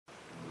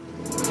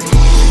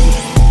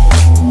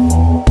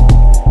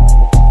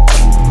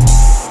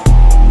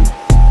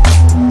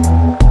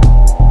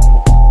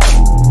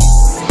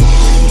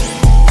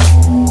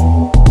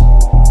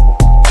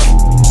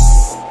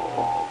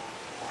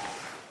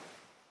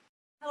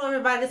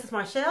everybody, this is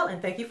Marshall, and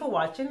thank you for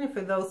watching. And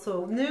for those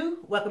who are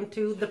new, welcome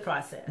to The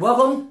Process.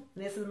 Welcome.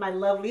 This is my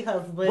lovely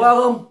husband.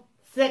 Welcome.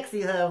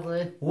 Sexy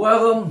husband.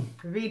 Welcome.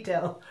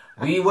 Vito.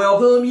 We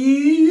welcome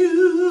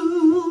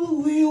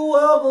you. We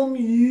welcome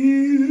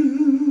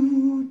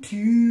you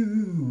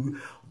to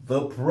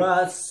The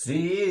Process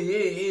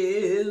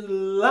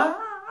Life.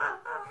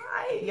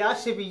 Y'all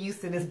should be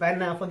used to this by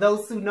now. For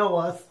those who know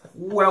us.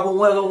 Welcome,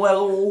 welcome,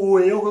 welcome,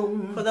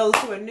 welcome. For those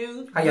who are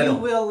new, you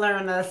will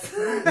learn us.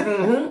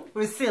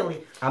 We're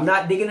silly. I'm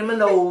not digging in my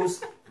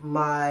nose.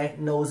 My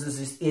nose is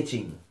just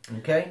itching.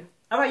 Okay?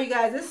 All right, you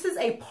guys, this is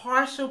a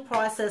partial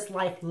Process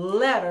Life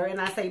letter. And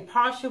I say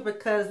partial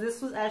because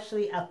this was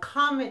actually a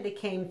comment that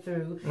came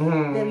through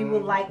that we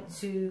would like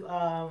to,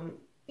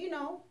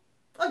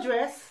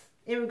 address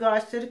in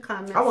regards to the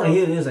comments. I want to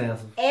hear this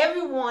answer.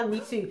 Everyone,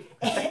 me too.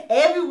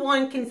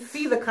 Everyone can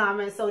see the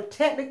comments, so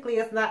technically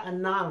it's not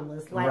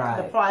anonymous like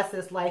the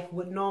Process Life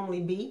would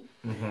normally be.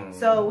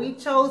 So we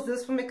chose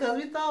this one because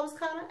we thought it was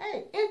kind of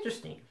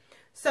interesting.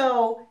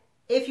 So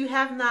if you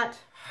have not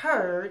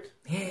heard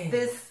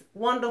this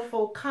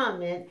wonderful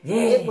comment,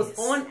 it was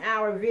on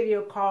our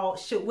video called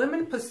 "Should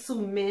Women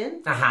Pursue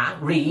Men?"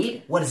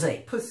 Read. What does it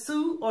say?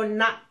 Pursue or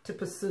not to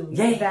pursue?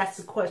 That's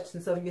the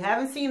question. So if you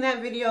haven't seen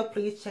that video,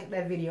 please check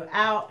that video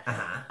out.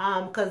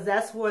 Because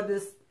that's where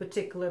this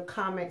particular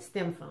comment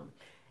stemmed from.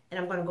 And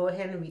I'm going to go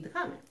ahead and read the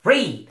comment.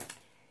 Read.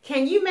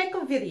 Can you make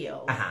a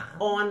video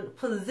on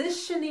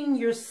positioning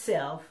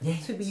yourself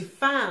to be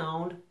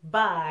found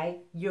by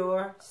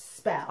your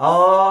spouse?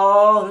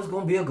 Oh, this is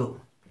going to be a good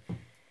one.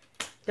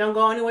 Don't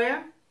go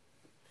anywhere.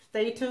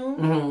 Stay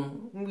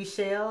tuned. We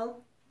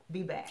shall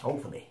be back.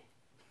 Hopefully.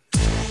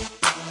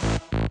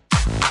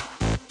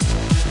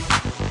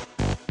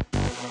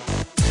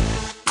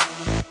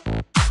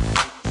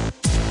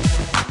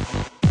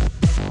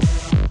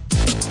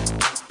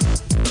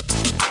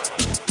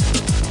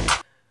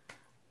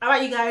 All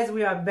right, you guys,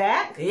 we are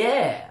back.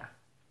 Yeah.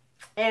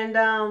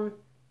 And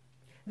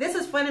this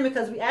is funny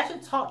because we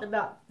actually talked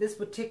about this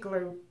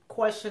particular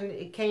question.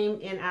 It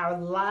came in our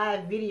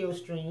live video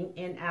stream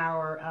in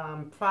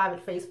our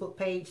private Facebook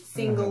page,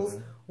 Singles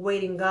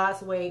Waiting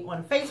God's Way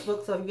on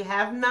Facebook. So if you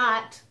have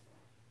not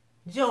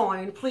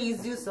joined, please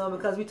do so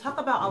because we talk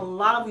about a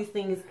lot of these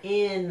things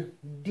in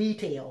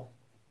detail.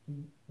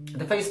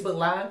 The Facebook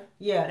Live?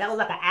 Yeah, that was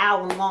like an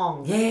hour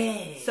long.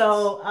 Yeah.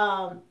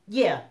 So,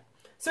 yeah.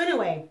 So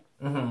anyway,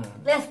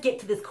 let's get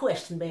to this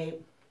question, babe.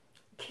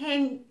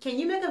 Can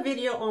you make a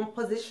video on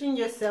positioning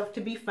yourself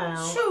to be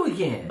found? Sure we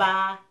can.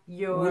 By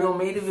your We don't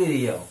made a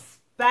video.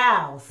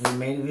 Spouse. We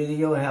made a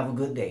video and have a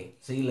good day.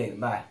 See you later.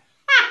 Bye.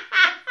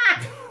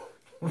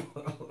 All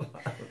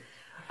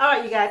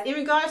right, you guys. In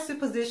regards to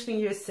positioning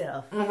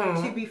yourself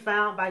to be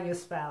found by your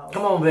spouse.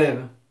 Come on,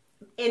 baby.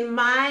 In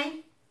my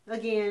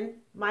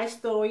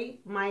story,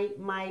 my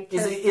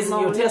testimony. Is it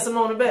your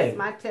testimony, baby? It's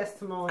my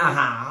testimony.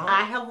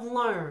 I have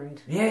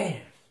learned. Yeah.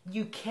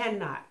 You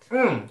cannot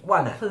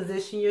why not?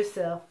 position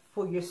yourself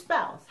for your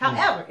spouse.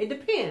 However, it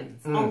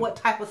depends on what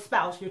type of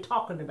spouse you're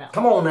talking about.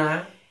 Come on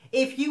now.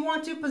 If you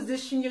want to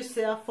position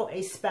yourself for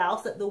a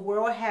spouse that the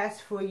world has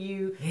for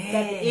you,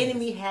 that the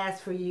enemy has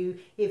for you,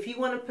 if you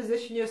want to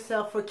position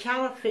yourself for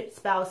counterfeit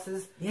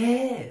spouses,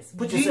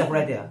 put yourself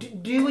right there.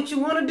 Do what you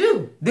want to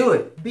do. Do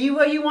it. Be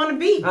where you want to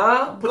be.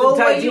 Put go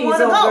the tight where you jeans want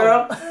to on, go.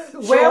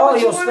 girl. Show all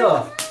your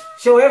stuff.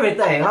 Show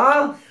everything,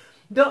 huh?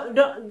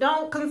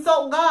 Don't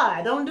consult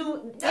God. Don't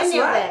do any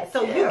of that.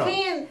 So you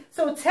can.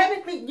 So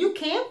technically, you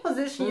can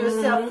position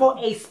yourself for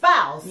a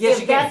spouse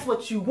if that's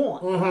what you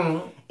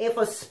want. If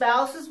a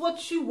spouse is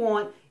what you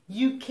want,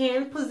 you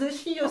can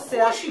position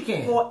yourself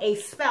for a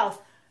spouse.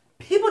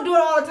 People do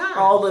it all the time.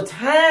 All the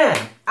time.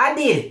 I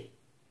did it.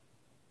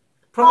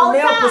 From a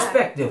male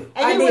perspective.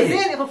 And he was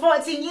in it for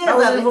 14 years. I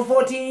was in it for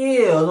 14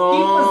 years.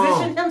 He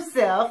positioned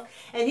himself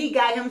and he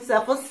got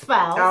himself a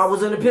spouse. I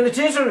was in the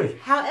penitentiary.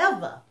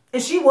 However.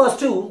 And she was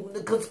too.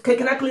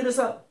 Can I clear this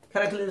up?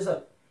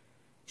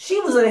 She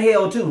was in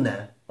hell too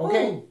now.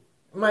 Okay? Ooh.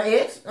 My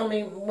ex,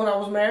 when I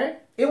was married.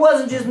 It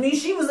wasn't just me.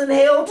 She was in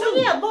hell too.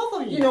 Well, yeah, both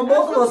of you. You know,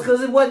 both of us,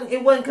 because it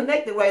wasn't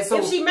connected right. So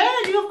if she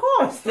married you, of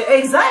course.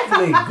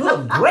 Exactly.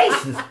 Good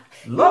gracious.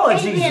 Lord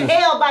Jesus. You can't be in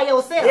hell by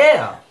yourself.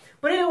 Yeah.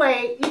 But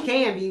anyway, you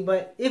can be.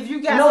 But if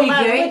you got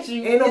somebody with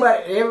you, ain't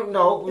nobody.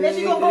 No. Unless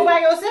you gonna go by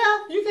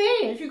yourself, you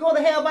can. If you go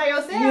to hell by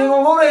yourself, you ain't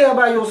gonna go to hell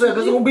by yourself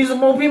because there's gonna be some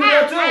more people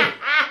there too.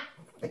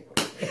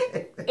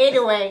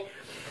 Anyway,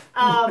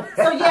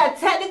 so yeah,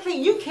 technically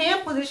you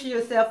can position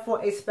yourself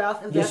for a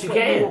spouse if that's what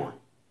you want.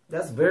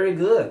 That's very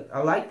good.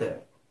 I like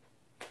that.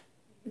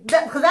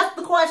 Because that's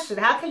the question.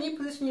 How can you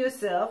position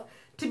yourself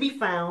to be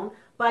found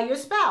by your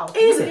spouse?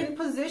 Easy. You can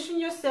position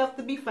yourself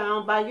to be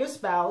found by your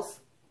spouse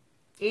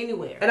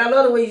anywhere. And I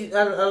love the way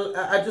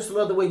I just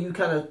love the way you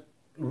kind of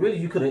really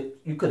you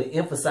could have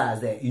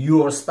emphasized that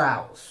your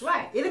spouse.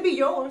 Right. It'll be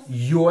yours.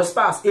 Your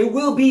spouse. It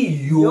will be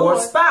your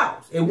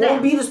spouse. It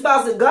won't be the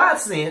spouse that God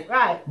sent.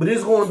 Right. But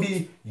it's going to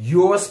be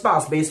your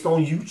spouse based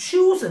on you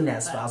choosing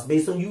that spouse,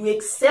 based on you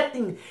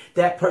accepting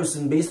that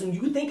person, based on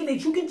you thinking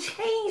that you can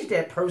change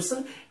that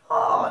person.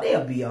 Oh,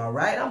 they'll be all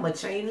right. I'm going to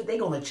change. They're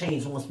going to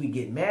change once we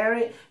get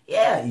married.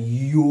 Yeah,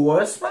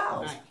 your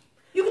spouse. Right.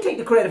 You can take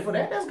the credit for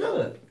that. That's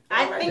good.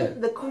 I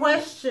think the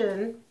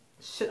question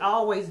should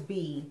always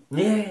be,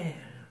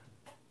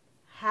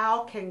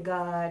 how can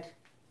God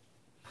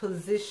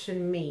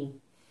position me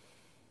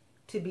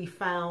to be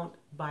found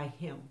by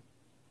Him?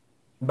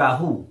 By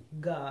who?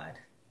 God,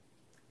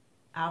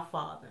 our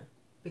Father.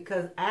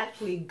 Because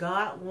actually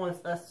God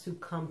wants us to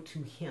come to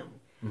Him.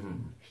 Mm-hmm.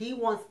 He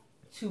wants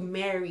to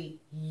marry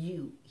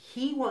you.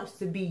 He wants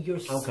to be your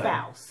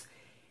spouse.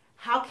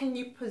 How can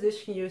you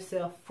position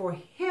yourself for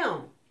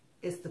Him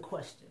is the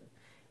question.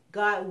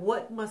 God,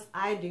 what must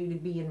I do to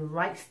be in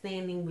right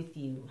standing with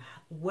you?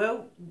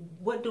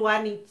 What do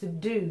I need to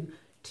do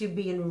to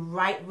be in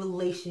right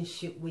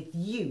relationship with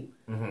you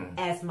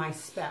as my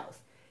spouse?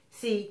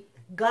 See,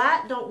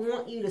 God don't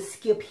want you to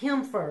skip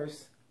Him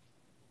first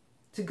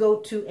to go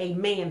to a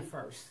man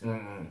first,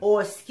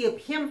 or skip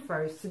Him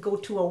first to go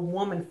to a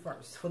woman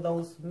first, for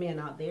those men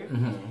out there.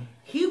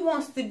 He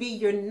wants to be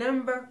your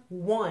number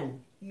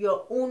one,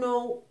 your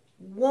uno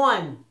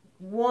one.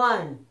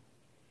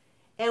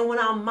 And when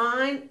our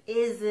mind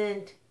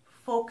isn't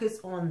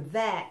focused on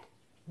that,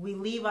 we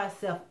leave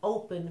ourselves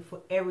open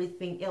for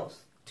everything else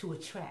to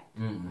attract.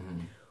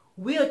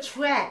 We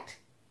attract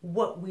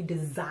what we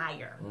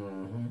desire.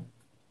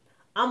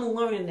 I'm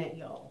learning that,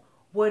 y'all.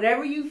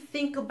 Whatever you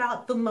think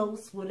about the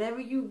most, whatever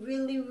you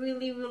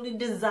really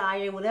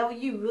desire, whatever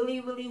you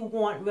really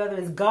want, whether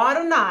it's God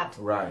or not,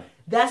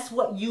 that's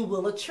what you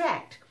will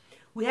attract.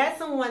 We had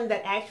someone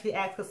that actually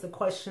asked us a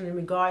question in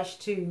regards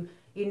to,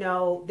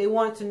 they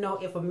wanted to know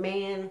if a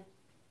man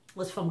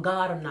was from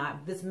God or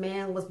not. This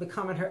man was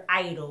becoming her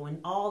idol and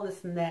all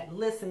this and that.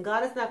 Listen,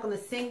 God is not going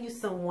to send you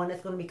someone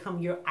that's going to become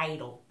your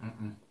idol.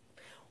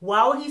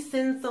 Why would He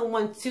send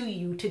someone to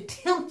you to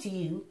tempt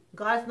you?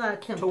 God's not a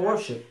tempter. To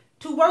worship.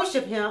 To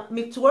worship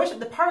Him, to worship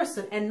the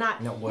person and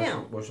not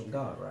Him. Worship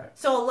God, right?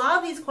 So a lot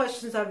of these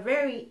questions are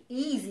very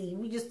easy.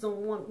 We just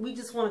want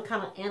to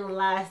kind of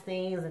analyze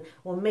things, and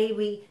well,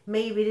 maybe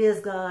it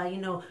is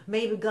God.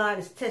 Maybe God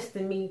is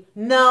testing me.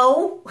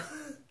 No,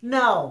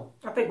 no.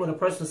 I think when a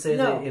person says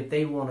that if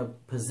they want to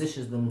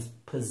position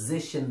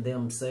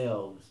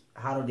themselves,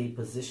 how do they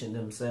position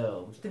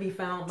themselves to be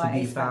found by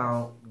a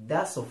spouse?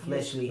 That's a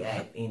fleshly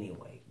act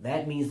anyway.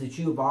 That means that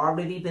you've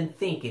already been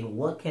thinking,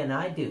 what can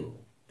I do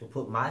to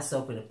put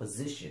myself in a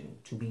position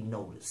to be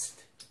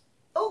noticed?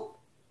 Oh.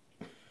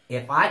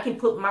 If I can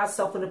put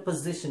myself in a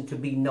position to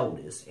be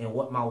noticed, and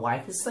what my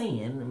wife is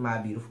saying, my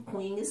beautiful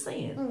queen is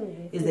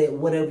saying, is that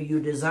whatever you're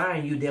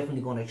desiring, you're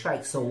definitely going to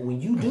attract. So when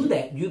you do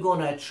that, you're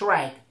going to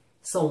attract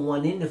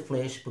someone in the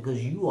flesh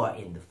because you are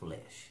in the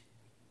flesh.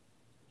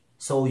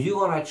 So you're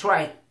going to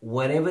attract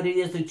whatever it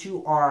is that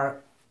you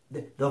are,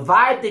 the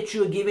vibe that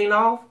you're giving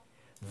off,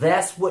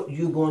 that's what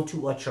you're going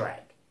to attract.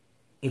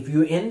 If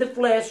you're in the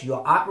flesh,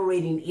 you're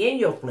operating in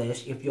your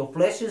flesh. If your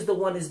flesh is the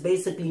one that's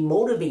basically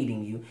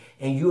motivating you,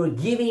 and you're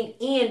giving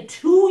in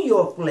to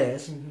your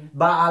flesh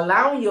by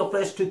allowing your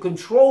flesh to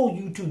control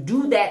you to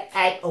do that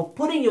act of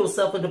putting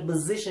yourself in a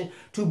position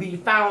to be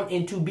found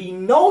and to be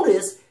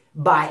noticed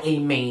by a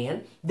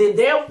man, then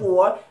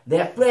therefore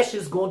their flesh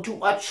is going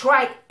to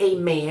attract a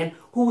man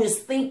who is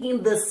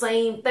thinking the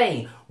same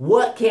thing.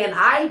 What can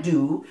I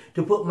do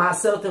to put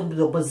myself in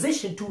the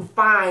position to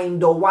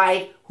find the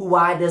wife who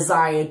I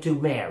desire to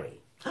marry?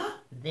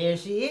 There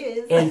she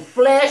is. And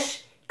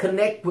flesh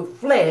connect with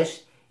flesh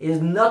is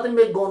nothing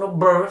but going to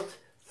birth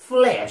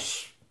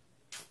flesh.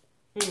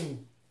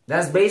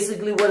 That's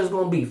basically what it's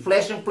going to be.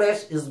 Flesh and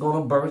flesh is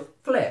going to birth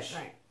flesh.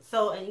 Right.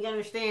 So, and you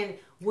understand,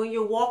 when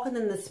you're walking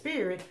in the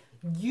Spirit,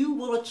 you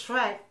will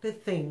attract the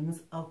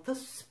things of the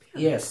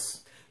Spirit.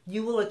 Yes.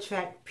 You will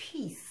attract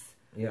peace.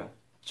 Yeah.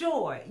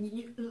 Joy.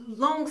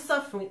 Long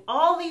suffering.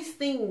 All these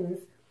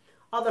things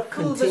are the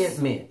fruit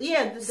contentment.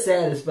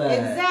 Satisfied.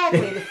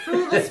 Exactly. The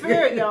fruit of the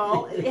Spirit,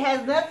 y'all. It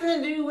has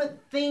nothing to do with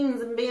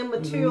things and being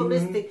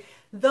materialistic.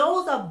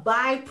 Those are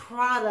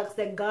byproducts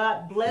that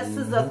God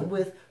blesses us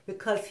with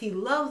because He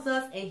loves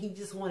us and He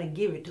just want to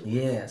give it to us.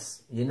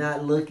 Yes. You're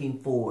not looking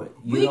for it.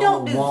 We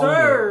don't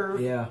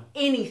deserve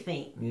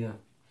anything. Yeah.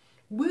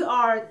 We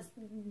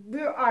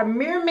are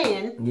mere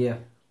men. Yeah.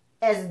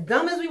 As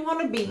dumb as we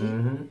want to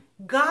be.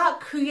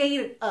 God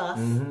created us.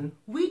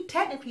 We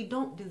technically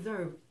don't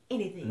deserve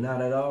anything.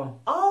 Not at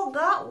all. All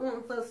God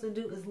wants us to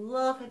do is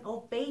love and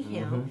obey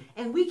Him.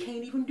 And we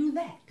can't even do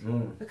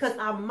that. Because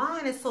our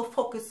mind is so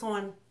focused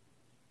on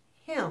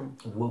Him.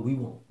 What we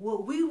want.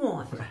 What we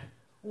want. Right.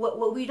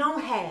 What we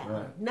don't have.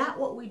 Right. Not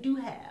what we do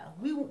have.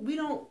 We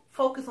don't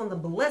focus on the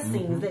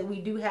blessings that we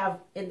do have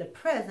in the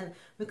present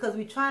because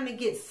we're trying to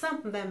get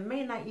something that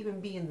may not even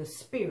be in the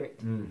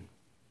Spirit.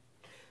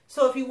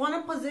 So if you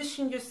want to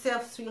position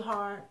yourself,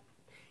 sweetheart,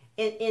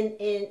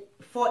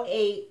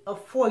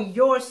 for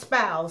your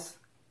spouse,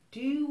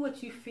 do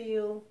what you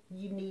feel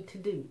you need to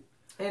do.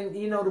 And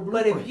you know the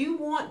blueprint. But if you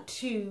want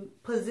to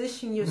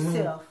position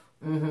yourself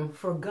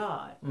for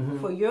God,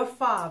 for your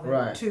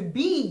father to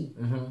be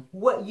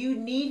what you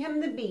need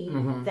him to be,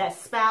 that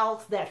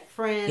spouse, that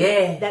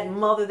friend, that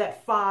mother,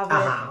 that father,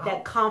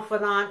 that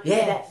confidant,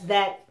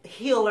 that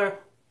healer,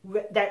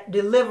 that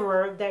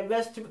deliverer, that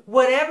restorer,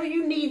 whatever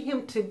you need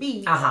him to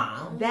be,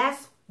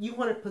 that's, you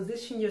want to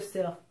position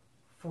yourself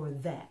for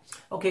that.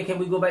 Okay, can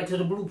we go back to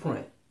the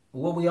blueprint?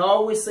 What we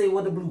always say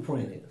what the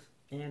blueprint is.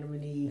 Adam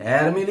and Eve.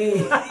 Adam and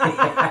Eve. Go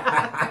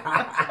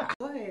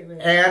ahead,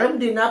 man. Adam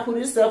did not put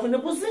himself in a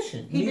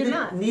position. He did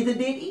not. Neither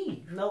did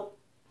Eve. Nope.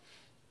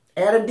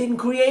 Adam didn't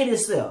create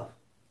himself.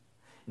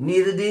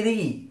 Neither did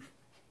Eve.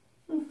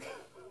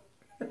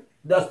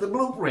 That's the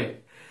blueprint.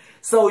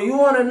 So you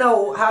want to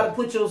know how to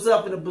put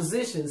yourself in a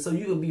position so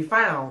you can be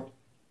found.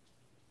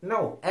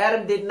 No,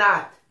 Adam did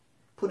not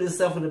put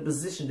himself in a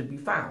position to be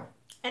found.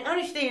 And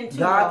understand too,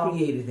 God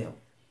created him.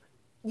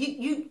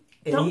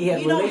 And he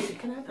had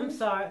relationship. I'm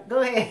sorry. Go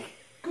ahead.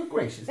 Good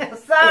gracious. I'm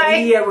sorry.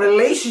 And he had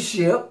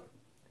relationship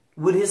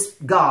with his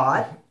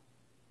God,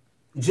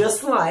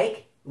 just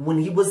like when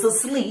he was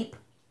asleep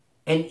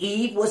and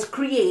Eve was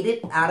created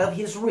out of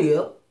his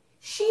rib,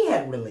 she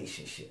had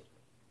relationship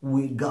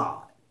with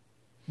God.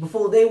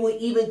 Before they were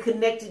even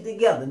connected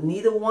together,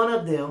 neither one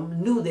of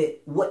them knew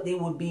that what they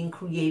were being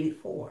created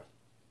for.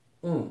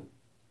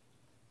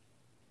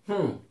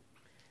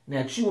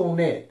 Now chew on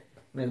that.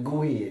 Now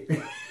go ahead.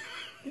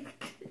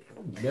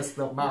 Messed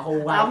up my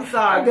whole life. I'm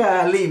sorry. I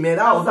gotta leave, man.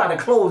 I was out of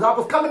clothes. I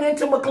was coming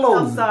into my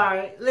clothes. I'm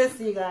sorry.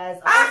 Listen, you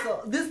guys.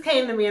 Also, this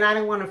came to me and I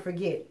didn't want to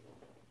forget.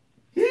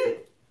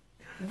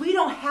 We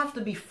don't have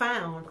to be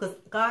found because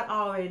God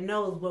already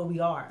knows where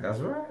we are. That's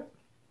right.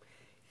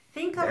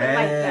 Think of it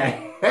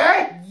like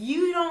that.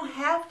 You don't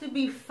have to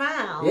be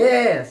found.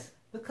 Yes.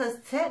 Because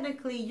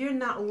technically you're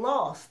not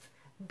lost.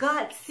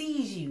 God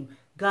sees you.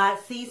 God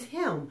sees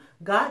him.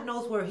 God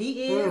knows where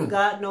he is.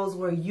 God knows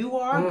where you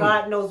are.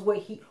 God knows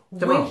what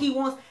when he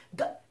wants.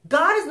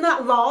 God is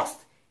not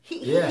lost.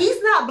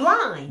 He's not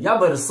blind. Y'all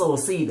better sow a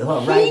seed to her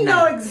right now. He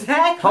know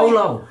exactly. Hold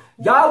on.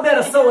 Y'all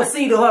better sow a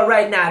seed to her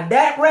right now.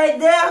 That right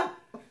there,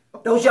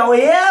 don't y'all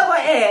ever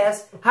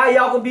ask how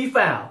y'all can be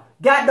found.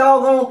 God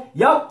doggone,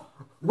 y'all,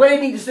 where they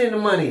need to send the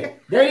money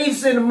at? They need to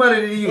send the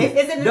money to you.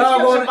 It's in the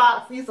description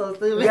box. You so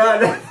stupid.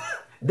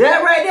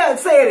 That right there,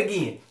 say it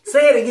again. Say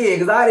it again,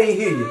 because I didn't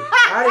hear you.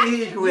 I didn't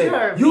hear you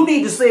correctly. You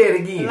need to say it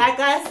again. Like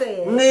I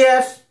said.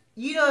 Yes.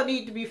 You don't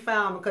need to be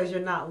found because you're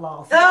not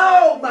lost.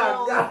 Oh my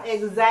God.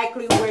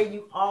 Exactly where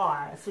you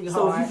are, sweetheart.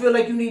 So if you feel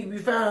like you need to be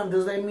found,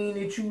 does that mean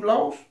that you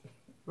lost?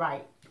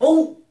 Right.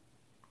 Oh,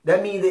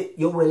 that means that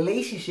your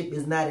relationship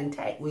is not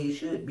intact where it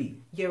should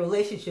be. Your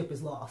relationship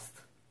is lost.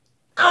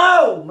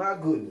 Oh my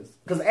goodness.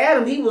 Because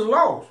Adam, he was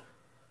lost.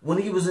 When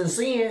he was in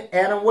sin,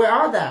 Adam, where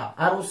art thou?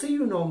 I don't see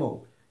you no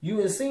more. You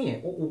in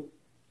sin.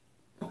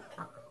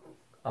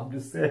 I'm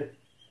just saying.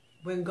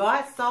 When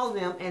God saw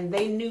them and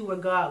they knew where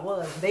God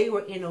was, they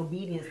were in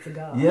obedience to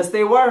God. Yes,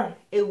 they were.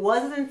 It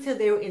wasn't until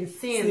they were in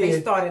sin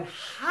they started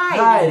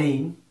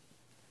hiding.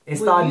 And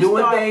start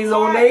doing things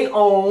on their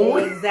own.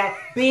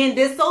 Exactly. Being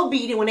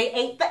disobedient when they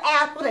ate the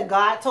apple that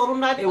God told them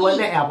not to eat. It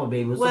wasn't an apple,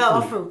 baby. It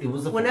was a fruit. It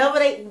was a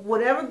fruit.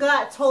 Whatever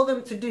God told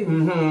them to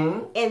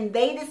do, and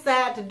they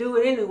decide to do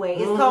it anyway.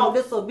 It's called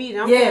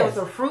disobedience. I'm saying it was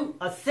a fruit,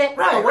 a sex,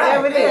 or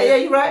whatever it is. Yeah,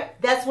 you're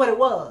right. That's what it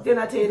was. Didn't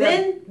I tell you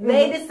that? Then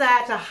they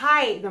decide to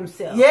hide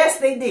themselves. Yes,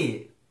 they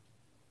did.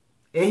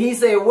 And he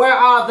said, where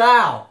art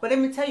thou? But let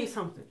me tell you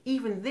something.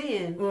 Even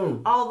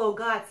then, although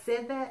God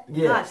said that,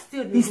 God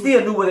still knew. He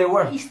still knew where they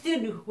were. He still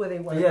knew where they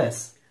were.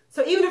 Yes.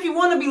 So even if you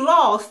want to be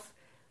lost,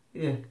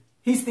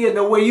 he still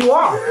know where you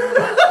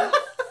are.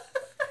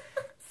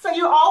 So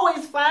you're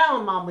always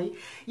found, mommy.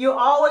 You're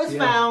always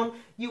found.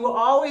 You will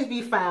always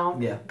be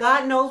found. Yeah.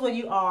 God knows where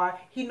you are.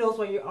 He knows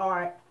where you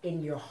are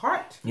in your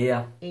heart.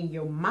 Yeah. In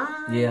your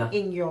mind.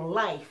 In your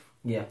life.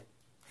 Yeah.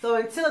 So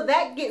until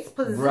that gets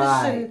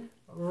positioned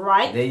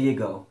right. There you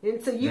go.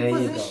 Until you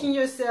position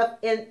yourself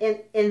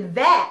in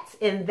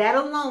that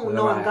alone,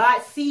 knowing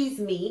God sees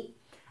me,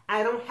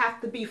 I don't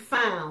have to be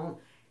found.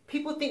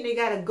 People think they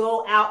got to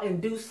go out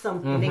and do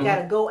something. They got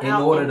to go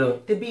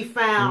out to be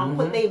found,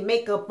 put their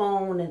makeup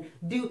on, and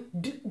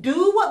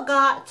do what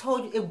God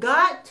told you. If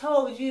God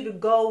told you to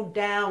go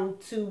down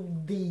to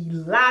the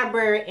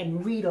library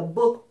and read a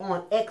book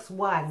on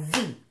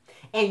XYZ,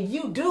 and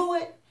you do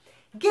it,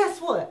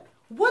 guess what?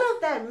 What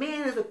if that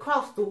man is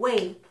across the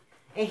way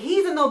and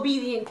he's an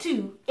obedient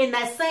too in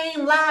that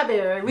same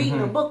library reading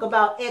a book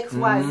about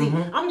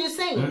XYZ? I'm just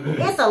saying,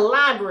 it's a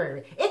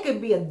library. It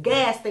could be a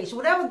gas station.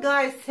 Whatever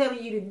God is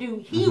telling you to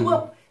do, He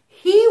will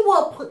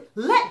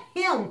let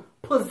Him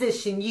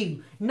position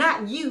you,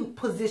 not you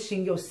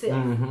position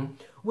yourself.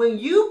 When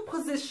you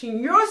position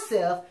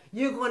yourself,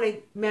 you're going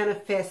to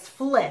manifest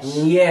flesh.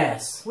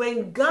 Yes.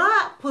 When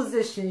God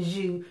positions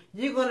you,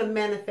 you're going to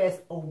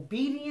manifest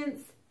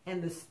obedience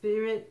and the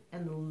spirit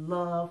and the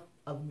love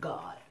of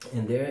God.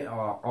 And there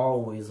are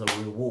always a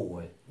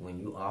reward when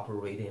you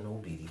operate in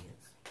obedience.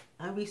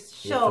 I be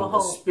sure from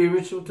the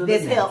spiritual to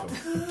this the natural.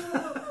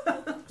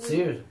 Helped.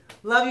 Seriously.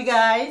 Love you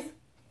guys.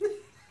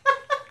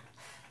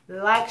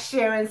 Like,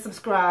 share, and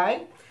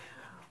subscribe.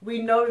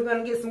 We know we're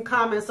going to get some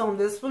comments on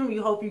this one. We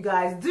hope you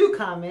guys do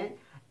comment.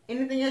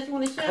 Anything else you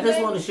want to share? I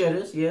just want to share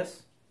this,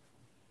 yes.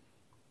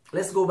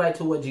 Let's go back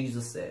to what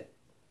Jesus said.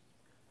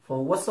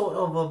 For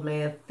whatsoever a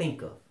man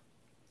thinketh,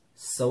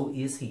 so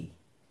is he.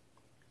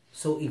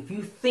 So if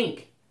you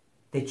think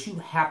that you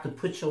have to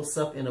put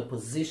yourself in a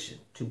position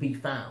to be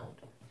found,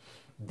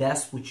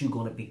 that's what you're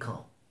going to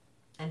become.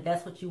 And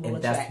that's what you will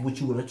attract. And that's what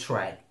you will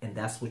attract. And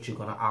that's what you're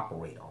going to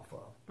operate off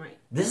of. Right.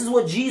 This is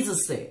what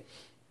Jesus said.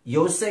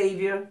 Your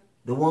Savior,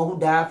 the one who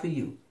died for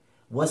you.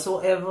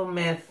 Whatsoever a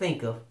man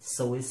thinketh,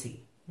 so is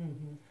he.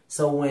 Mm-hmm.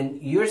 So when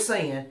you're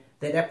saying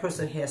that that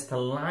person has to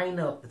line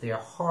up their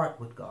heart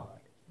with God,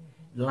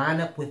 line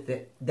up with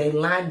they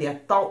line their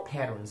thought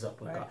patterns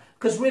up with God.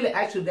 Because really,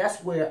 actually,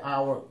 that's where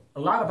a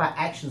lot of our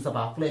actions of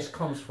our flesh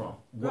comes from.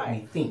 What we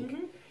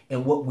think.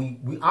 And what we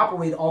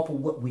operate off of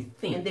what we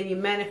think. And then you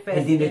manifest.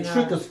 And then it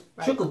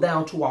trickles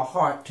down to our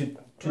heart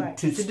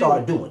to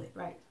start doing it.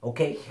 Right.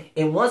 Okay?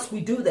 And once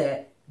we do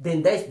that,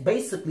 then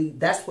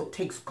that's what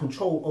takes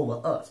control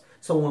over us.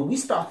 So when we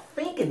start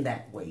thinking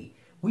that way,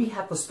 we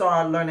have to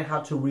start learning how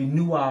to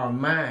renew our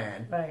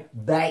mind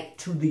back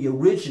to the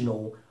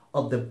original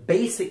of the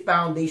basic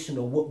foundation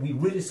of what we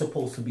really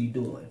supposed to be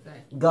doing.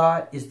 Right.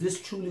 God, is this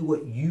truly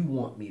what you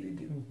want me to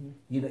do? Mm-hmm.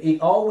 You know,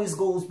 it always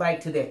goes back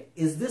to that.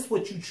 Is this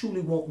what you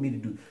truly want me to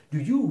do? Do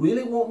you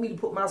really want me to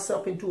put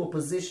myself into a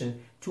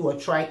position to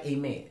attract a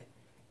man?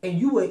 And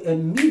you will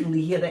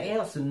immediately hear the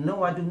answer,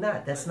 no, I do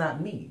not. That's not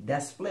me.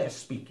 That's flesh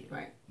speaking.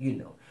 Right. You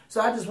know.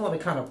 So I just want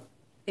to kind of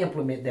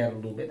implement that a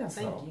little bit. That's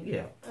all. Thank you.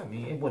 Yeah. I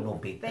mean, it wasn't no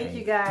big thing. Thank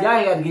you, guys. Y'all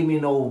ain't got to give me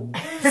no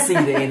seed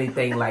or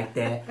anything like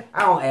that.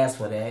 I don't ask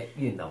for that,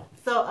 you know.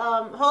 So,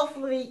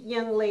 hopefully,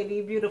 young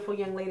lady, beautiful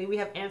young lady, we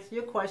have answered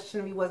your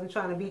question. We wasn't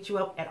trying to beat you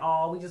up at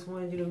all. We just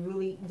wanted you to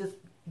really just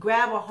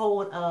grab a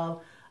hold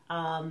of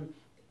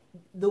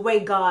the way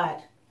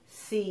God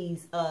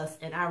sees us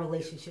and our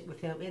relationship with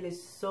Him. It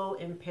is so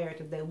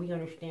imperative that we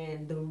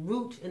understand the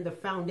root and the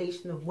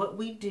foundation of what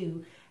we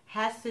do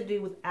has to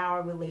do with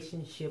our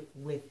relationship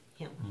with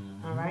Him.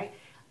 Mm-hmm. All right?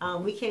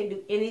 We can't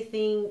do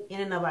anything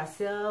in and of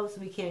ourselves.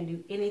 We can't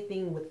do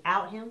anything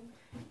without Him.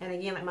 And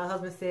again, like my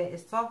husband said,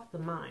 it's off the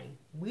mind.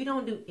 We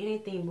don't do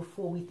anything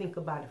before we think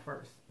about it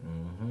first.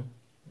 Mm-hmm.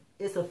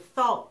 It's a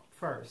thought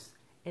first,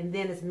 and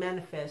then it's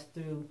manifest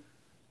through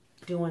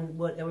doing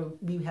whatever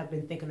we have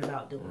been thinking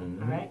about doing.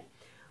 Mm-hmm. All right?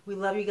 We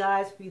love you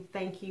guys. We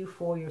thank you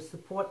for your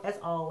support. As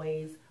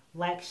always,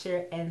 like,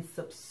 share, and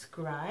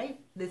subscribe.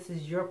 This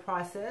is your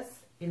process.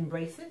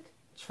 Embrace it,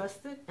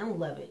 trust it, and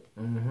love it.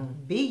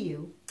 Mm-hmm. Be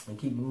you. And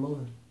keep it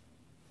moving.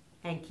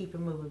 And keep it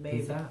moving, baby.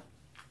 Peace out.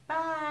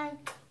 Bye.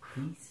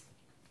 Peace.